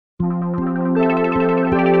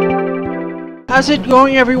How's it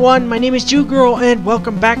going, everyone? My name is Dieugirl, and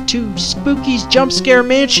welcome back to Spooky's Jumpscare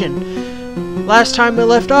Mansion. Last time we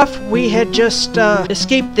left off, we had just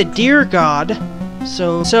escaped the deer god.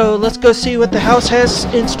 So let's go see what the house has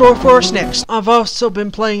in store for us next. I've also been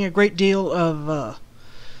playing a great deal of,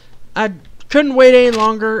 I couldn't wait any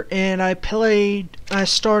longer, and I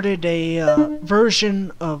started a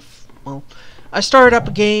version of, well, I started up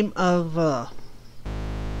a game of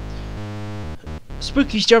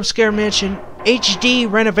Spooky's Jumpscare Mansion HD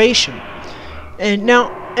renovation. And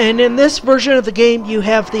in this version of the game, you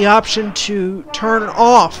have the option to turn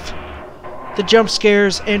off the jump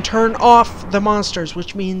scares and turn off the monsters,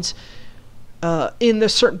 which means in the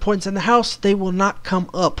certain points in the house they will not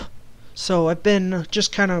come up. So I've been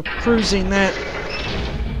just kind of cruising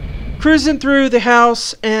through the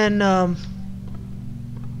house, and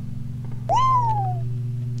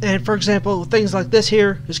for example, things like this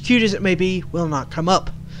here, as cute as it may be, will not come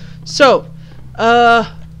up. So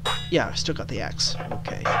yeah, I still got the axe.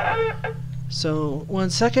 Okay. So, 1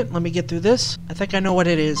 second, let me get through this. I think I know what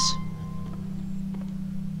it is.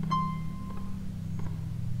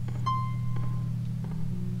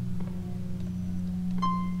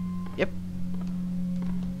 Yep.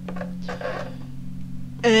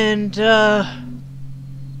 And,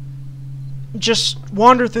 just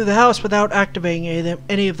wander through the house without activating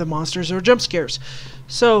any of the monsters or jump scares.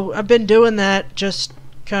 So, I've been doing that just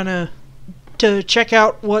kind of to check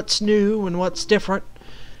out what's new and what's different.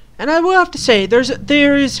 And I will have to say,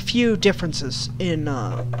 there is a few differences in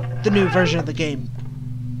the new version of the game.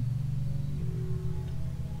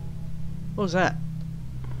 What was that?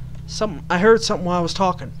 I heard something while I was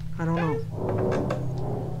talking. I don't know.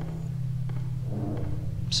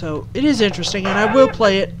 So it is interesting, and I will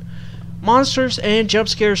play it. Monsters and jump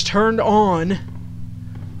scares turned on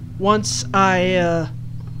once I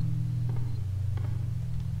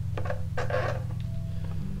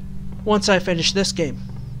finish this game.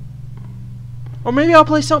 Or maybe I'll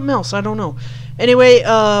play something else, I don't know. Anyway,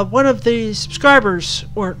 one of the subscribers,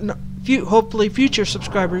 or no, hopefully future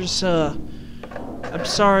subscribers, I'm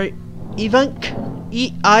sorry, Ivink,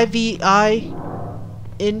 E-I-V-I-N-K,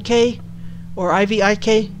 or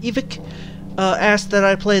I-V-I-K, Ivik, asked that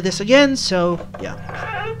I play this again, so,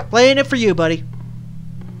 yeah. Playing it for you, buddy.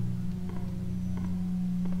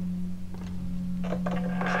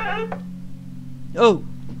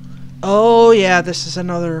 Oh, yeah, this is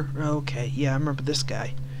another... Okay, yeah, I remember this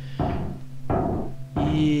guy.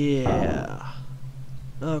 Yeah.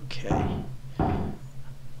 Okay.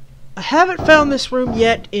 I haven't found this room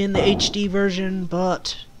yet in the HD version,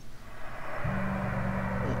 but...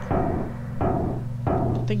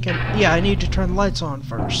 I need to turn the lights on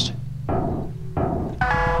first. Okay,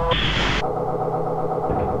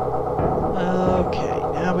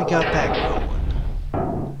 now we got that going.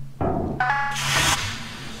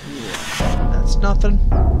 Nothing.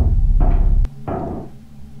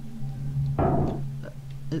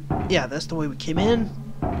 Yeah, that's the way we came in.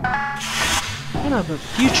 Kind of a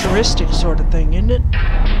futuristic sort of thing, isn't it?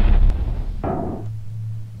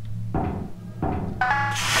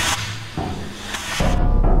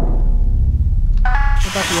 What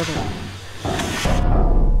about the other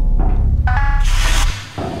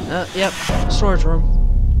one? Yep, storage room.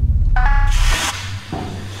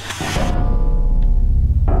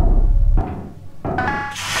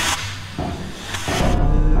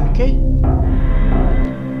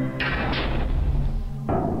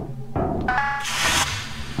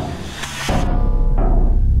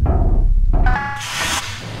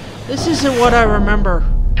 This isn't what I remember.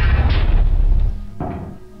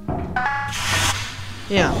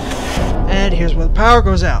 Yeah. And here's where the power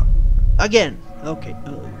goes out. Again. Okay.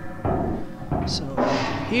 So,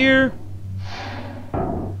 here.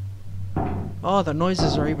 Oh, the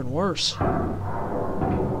noises are even worse.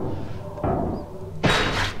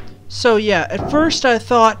 So, yeah. At first I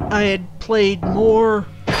thought I had played more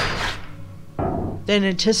than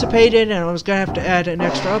anticipated, and I was going to have to add an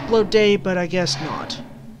extra upload day, but I guess not.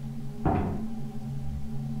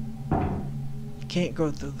 Can't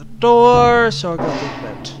go through the door, so I'll go through the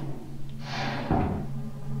vent.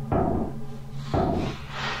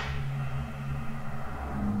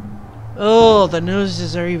 Oh, the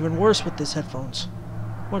noises are even worse with these headphones.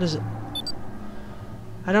 What is it?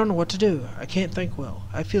 I don't know what to do. I can't think well.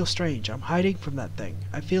 I feel strange. I'm hiding from that thing.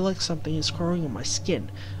 I feel like something is crawling on my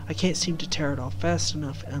skin. I can't seem to tear it off fast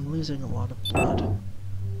enough, and I'm losing a lot of blood.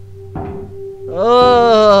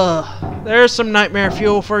 Ugh, there's some nightmare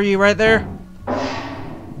fuel for you right there.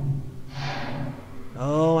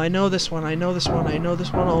 Oh, I know this one, I know this one, I know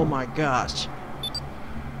this one. Oh my gosh.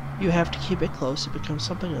 You have to keep it close. It becomes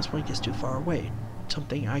something else when it gets too far away.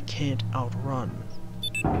 something I can't outrun.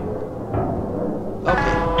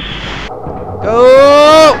 Okay.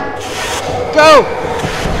 Go! Go!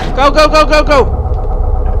 Go, go, go, go, go!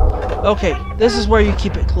 Okay, this is where you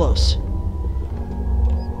keep it close.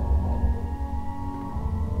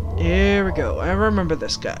 There we go. I remember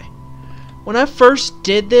this guy. When I first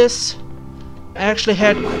did this, I actually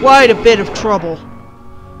had quite a bit of trouble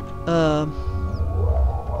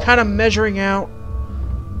kind of measuring out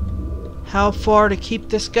how far to keep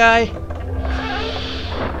this guy.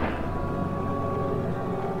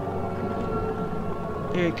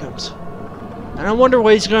 Here he comes. And I wonder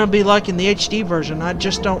what he's going to be like in the HD version. I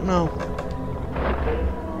just don't know.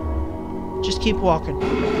 Just keep walking.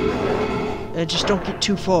 And just don't get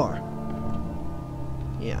too far.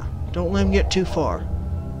 Yeah, don't let him get too far.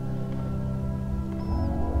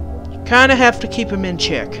 You kind of have to keep him in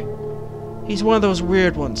check. He's one of those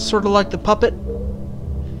weird ones, sort of like the puppet.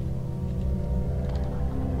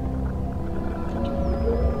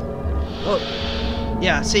 Oh,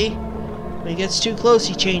 yeah, see? When he gets too close,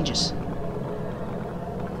 he changes.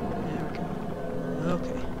 There we go.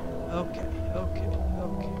 Okay, okay, okay,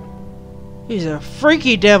 okay. He's a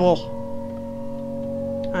freaky devil.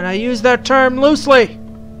 And I use that term loosely.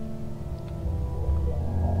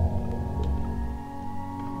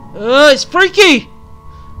 It's freaky!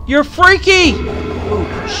 You're freaky!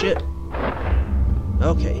 Oh, shit.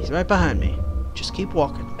 Okay, he's right behind me. Just keep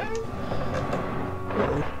walking.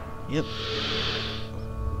 Uh-oh. Yep.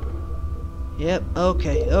 Yep,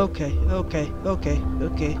 okay, okay, okay, okay,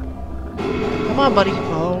 okay. Come on, buddy.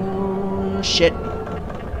 Oh, shit.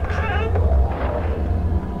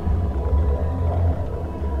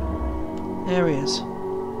 There he is.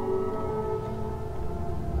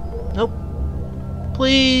 Nope.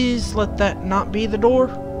 Please let that not be the door.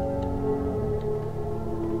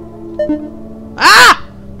 Ah!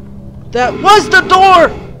 That was the door!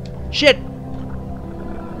 Shit.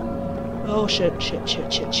 Oh, shit, shit,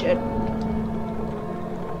 shit, shit, shit.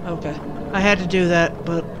 Okay. I had to do that,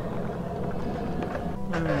 but...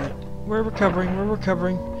 Alright. We're recovering, we're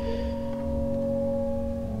recovering.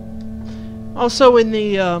 Also in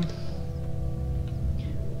the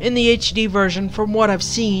HD version, from what I've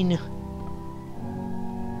seen...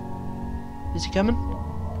 Is he coming?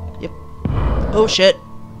 Yep. Oh, shit.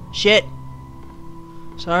 Shit.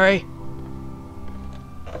 Sorry.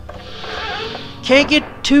 Can't get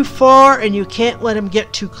too far, and you can't let him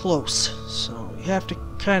get too close. So, you have to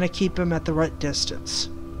kind of keep him at the right distance.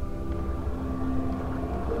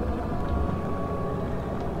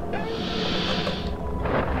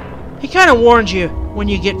 He kind of warns you when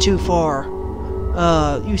you get too far.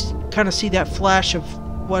 You kind of see that flash of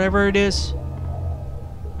whatever it is.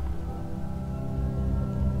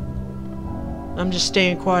 I'm just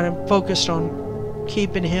staying quiet. I'm focused on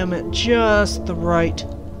keeping him at just the right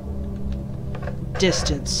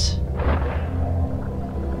distance.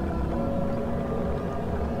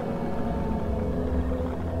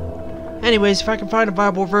 Anyways, if I can find a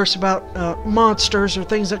Bible verse about monsters or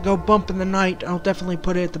things that go bump in the night, I'll definitely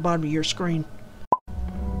put it at the bottom of your screen.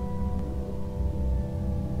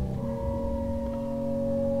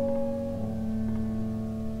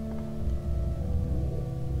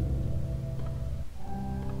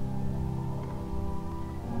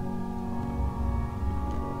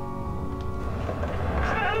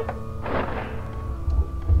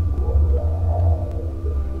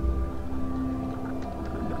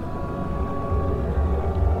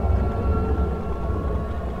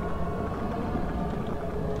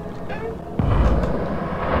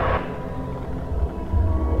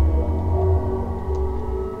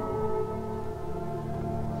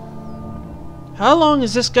 How long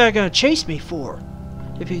is this guy gonna chase me for?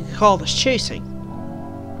 If you can call this chasing.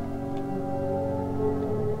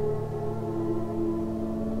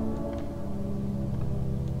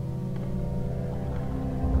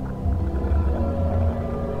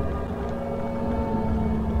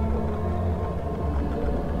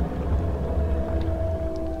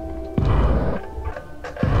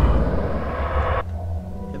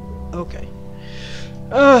 Okay.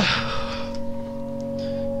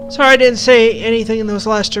 Sorry I didn't say anything in those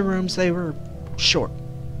last two rooms. They were short.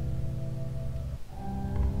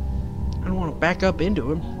 I don't want to back up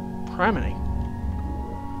into him. Criminy.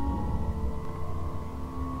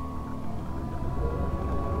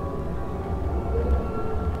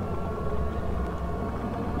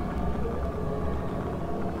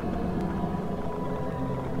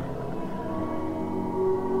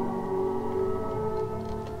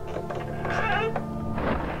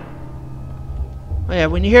 Oh yeah,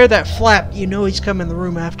 when you hear that flap, you know he's coming in the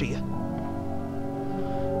room after you.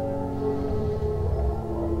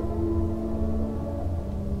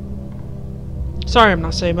 Sorry I'm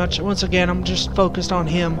not saying much. Once again, I'm just focused on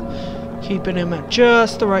him. Keeping him at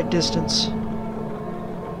just the right distance.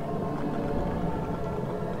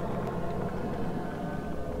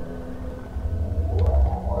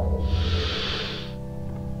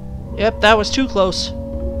 Yep, that was too close.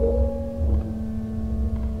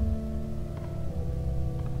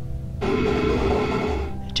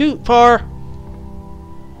 Too far.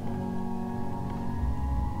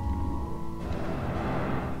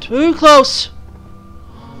 Too close.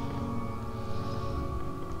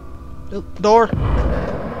 Door.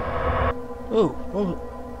 Oh,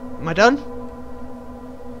 oh, am I done?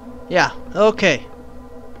 Yeah, okay.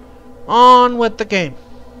 On with the game.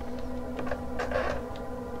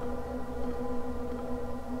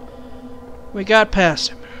 We got past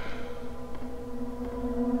him.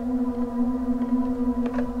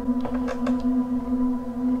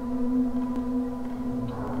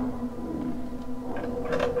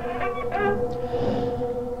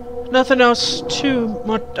 Nothing else too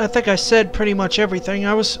much. I think I said pretty much everything.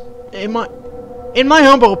 I was, in my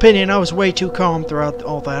humble opinion, I was way too calm throughout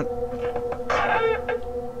all that.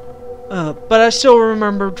 But I still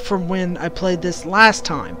remembered from when I played this last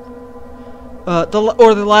time.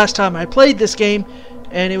 The last time I played this game,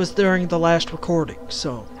 and it was during the last recording,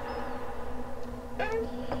 so.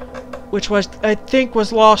 Which was, I think,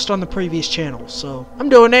 was lost on the previous channel, so I'm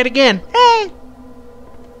doing it again. Hey!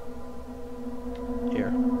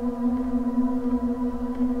 Here.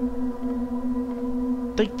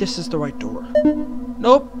 I think this is the right door.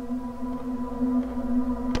 Nope.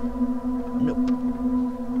 Nope.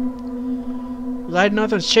 Glad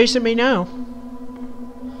nothing's chasing me now.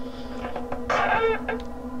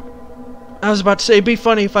 I was about to say, it'd be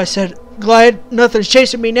funny if I said, glad nothing's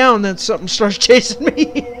chasing me now, and then something starts chasing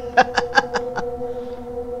me.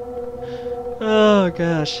 Oh,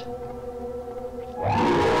 gosh.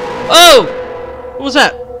 Oh! What was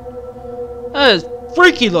that? That is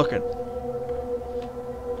freaky looking.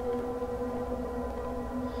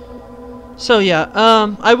 So, yeah,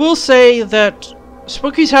 I will say that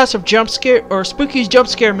Spooky's House of Jumpscare, or Spooky's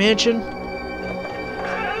Jumpscare Mansion,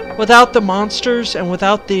 without the monsters and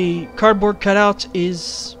without the cardboard cutouts,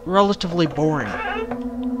 is relatively boring.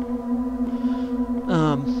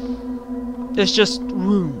 It's just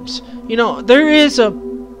rooms. You know, there is a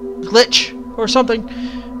glitch or something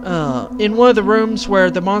in one of the rooms where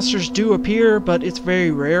the monsters do appear, but it's very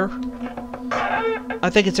rare. I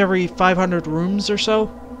think it's every 500 rooms or so.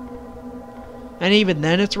 And even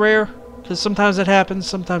then it's rare, because sometimes it happens,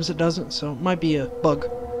 sometimes it doesn't, so it might be a bug.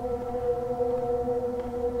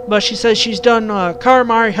 But she says she's done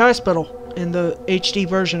Karamari Hospital in the HD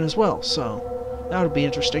version as well, so that would be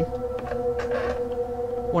interesting.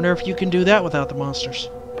 Wonder if you can do that without the monsters.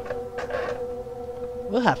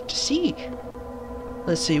 We'll have to see.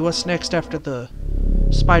 Let's see, what's next after the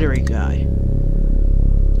spidery guy?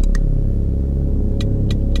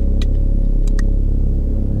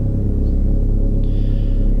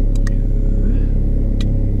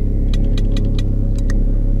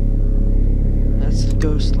 That's the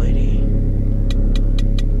ghost lady.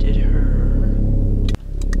 Did her.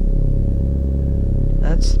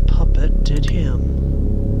 That's the puppet. Did him.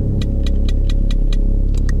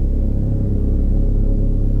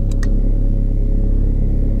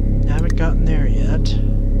 Gotten there yet.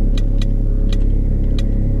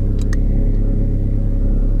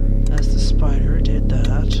 That's the spider, did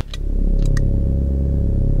that.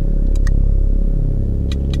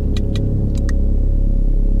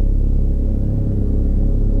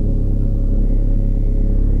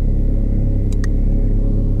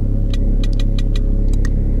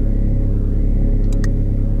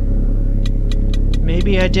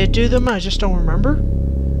 Maybe I did do them, I just don't remember.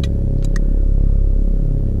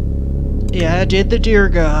 Yeah, I did the deer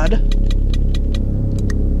god.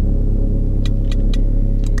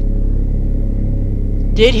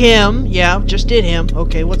 Did him. Yeah, just did him.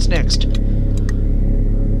 Okay, what's next?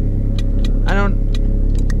 I don't...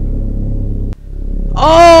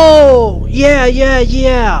 Oh! Yeah, yeah,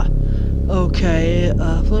 yeah! Okay,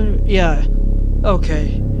 yeah.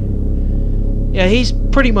 Okay. Yeah, he's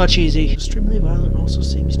pretty much easy. Extremely violent also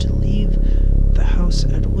seems to leave the house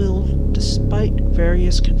at will despite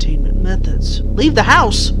various containment methods. Leave the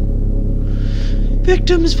house?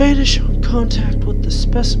 Victims vanish on contact with the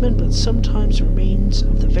specimen, but sometimes remains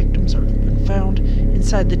of the victims are been found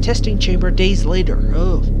inside the testing chamber days later.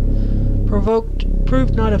 Oh.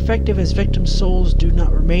 Proved not effective as victims' souls do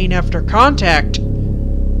not remain after contact.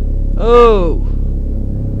 Oh.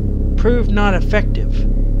 Proved not effective.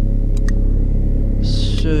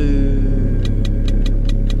 So...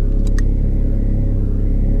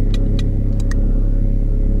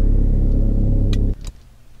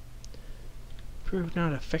 Dog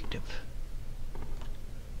not effective.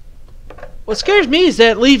 What scares me is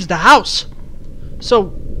that it leaves the house.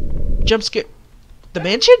 So, jump scare. The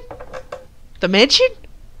mansion? The mansion?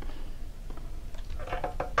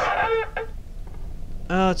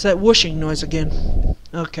 It's that whooshing noise again.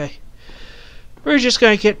 Okay. We're just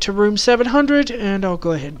gonna get to room 700, and I'll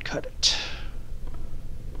go ahead and cut it.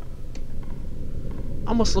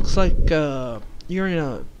 Almost looks like you're in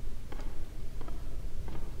a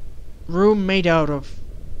room made out of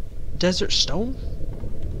desert stone.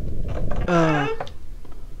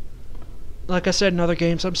 Like I said in other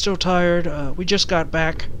games, I'm still tired. We just got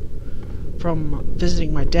back from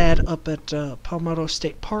visiting my dad up at Palmetto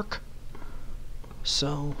State Park.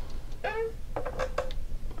 So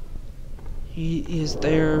he is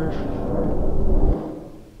there,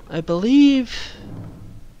 I believe,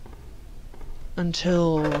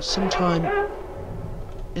 until sometime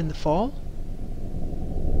in the fall.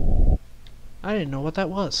 I didn't know what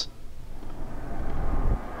that was.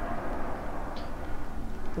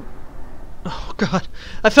 Oh god,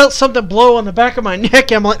 I felt something blow on the back of my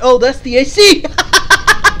neck. I'm like, oh, that's the AC.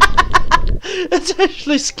 It's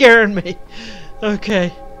actually scaring me.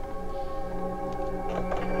 Okay.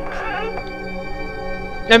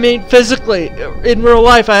 I mean, physically, in real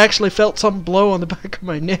life, I actually felt something blow on the back of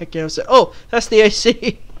my neck. And I was like, oh, that's the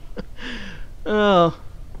AC. Oh.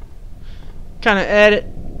 Kind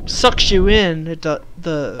of sucks you in. It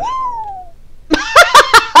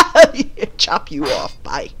chop you off.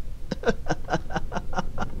 Bye.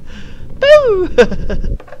 Boo!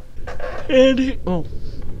 And oh,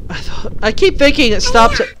 I keep thinking it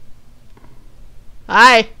stops at.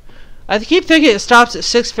 Hi. I keep thinking it stops at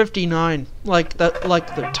 6:59, like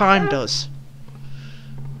the time does.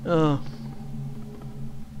 Oh.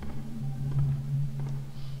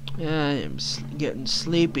 Yeah, I am getting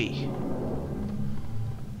sleepy.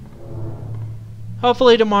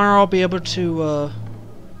 Hopefully tomorrow I'll be able to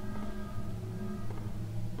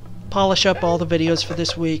polish up all the videos for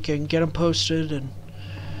this week and get them posted, and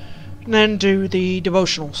then do the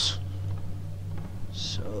devotionals.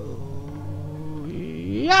 So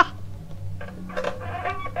yeah.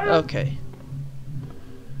 Okay.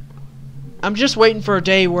 I'm just waiting for a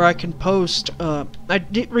day where I can post. I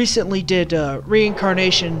recently did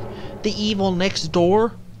Reincarnation, The Evil Next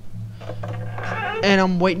Door, and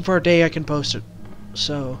I'm waiting for a day I can post it.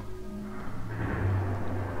 So,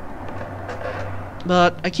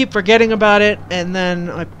 but I keep forgetting about it, and then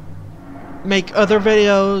I make other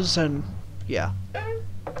videos, and yeah.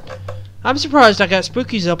 I'm surprised I got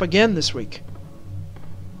Spookies up again this week.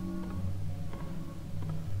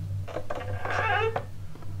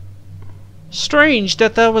 Strange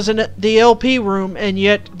that that was in the LP room, and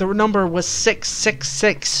yet the number was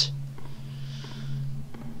 666.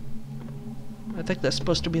 I think that's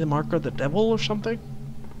supposed to be the mark of the devil or something.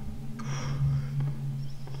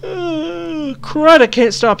 Crud, I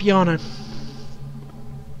can't stop yawning.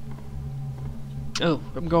 Oh,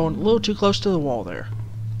 I'm going a little too close to the wall there.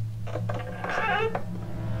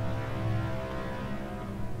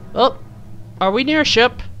 Oh, are we near a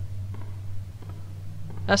ship?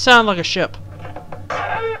 That sounded like a ship.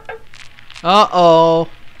 Uh-oh.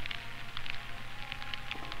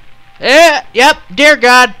 Yep, dear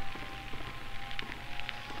God.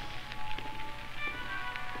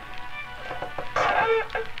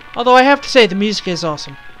 Although I have to say, the music is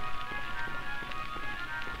awesome.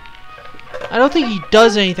 I don't think he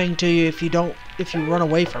does anything to you if you run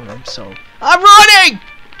away from him, so. I'm running!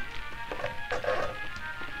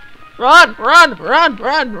 Run, run, run,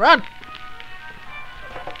 run, run!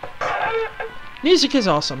 Music is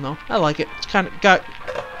awesome though. I like it. It's got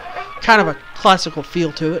kind of a classical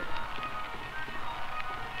feel to it.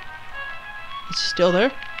 Is he still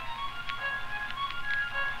there?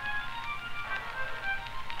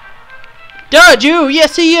 Did you?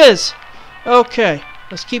 Yes, he is. Okay,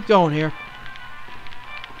 let's keep going here.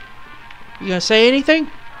 You gonna say anything?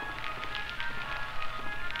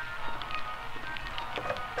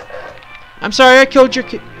 I'm sorry, I killed your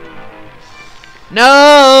kid.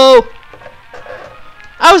 No!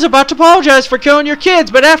 I was about to apologize for killing your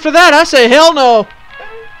kids, but after that, I say hell no.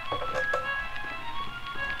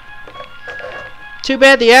 Too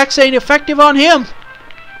bad the axe ain't effective on him.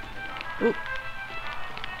 Ooh.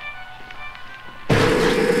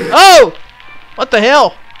 Oh! What the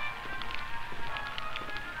hell?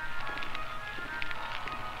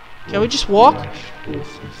 Can we just walk?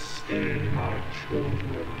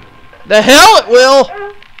 The hell it will!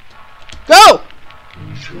 Go!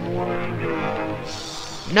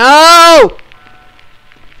 No!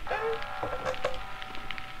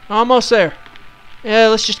 Almost there. Yeah,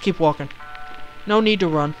 let's just keep walking. No need to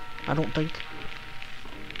run, I don't think.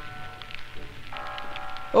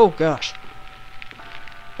 Oh gosh.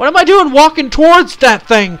 What am I doing walking towards that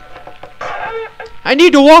thing? I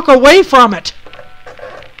need to walk away from it.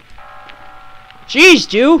 Jeez,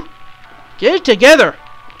 dude. Get it together.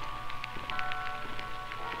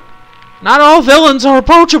 Not all villains are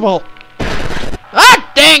approachable.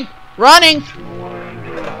 Ah, dang! Running!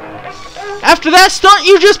 After that stunt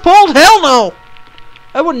you just pulled? Hell no!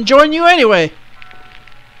 I wouldn't join you anyway.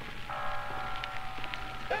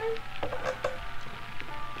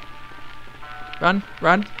 Run,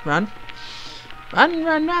 run, run. Run,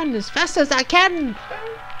 run, run as fast as I can.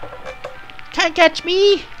 Can't catch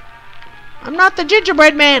me. I'm not the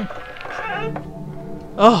gingerbread man.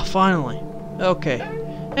 Oh, finally. Okay.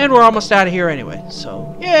 And we're almost out of here anyway,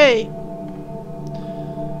 so yay!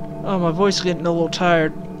 Oh, my voice is getting a little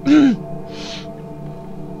tired.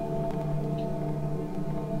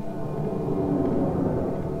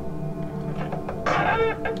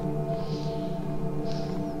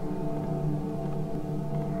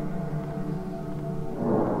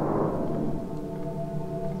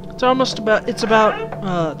 It's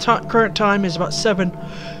about current time is about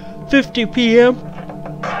 7:50 p.m.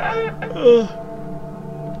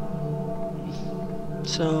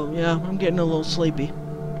 So yeah, I'm getting a little sleepy.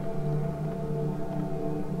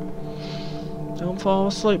 Don't fall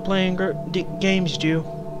asleep playing games, Jew.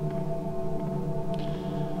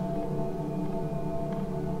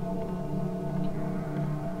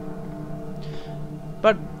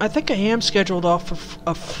 But I think I am scheduled off for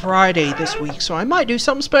a Friday this week, so I might do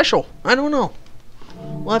something special. I don't know.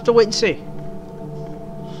 We'll have to wait and see.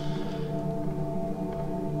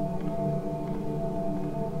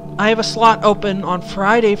 I have a slot open on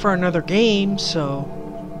Friday for another game, so...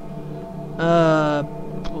 I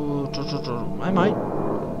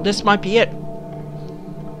might. This might be it.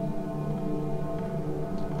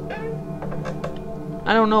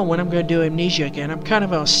 I don't know when I'm going to do Amnesia again. I'm kind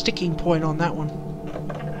of at a sticking point on that one.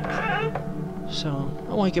 So,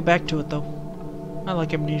 I want to get back to it though. I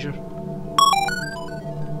like Amnesia.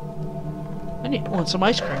 I want some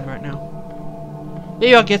ice cream right now.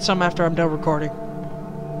 Maybe I'll get some after I'm done recording.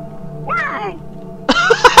 Wow!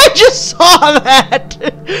 I just saw that!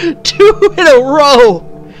 2 in a row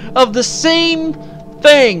of the same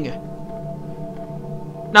thing.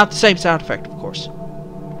 Not the same sound effect, of course.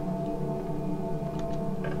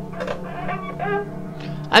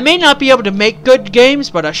 I may not be able to make good games,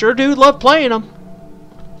 but I sure do love playing them.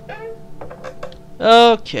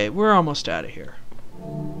 Okay, we're almost out of here.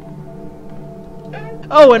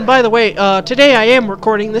 Oh, and by the way, today I am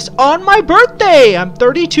recording this on my birthday! I'm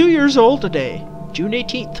 32 years old today. June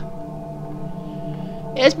 18th.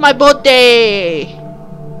 It's my birthday!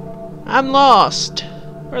 I'm lost.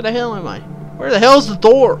 Where the hell am I? Where the hell's the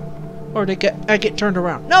door? Or did I get turned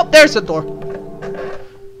around? Nope, there's the door.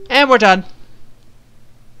 And we're done.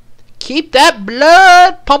 Keep that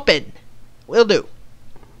blood pumping. Will do.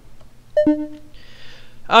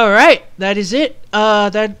 Alright, that is it.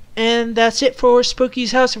 That's it for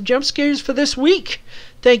Spooky's House of Jumpscares for this week.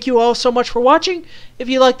 Thank you all so much for watching. If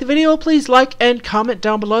you liked the video, please like and comment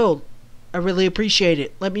down below. I really appreciate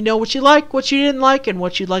it. Let me know what you like, what you didn't like, and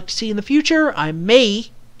what you'd like to see in the future. I may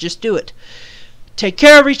just do it. Take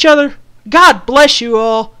care of each other. God bless you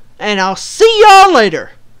all. And I'll see y'all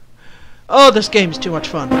later. Oh, this game is too much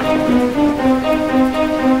fun.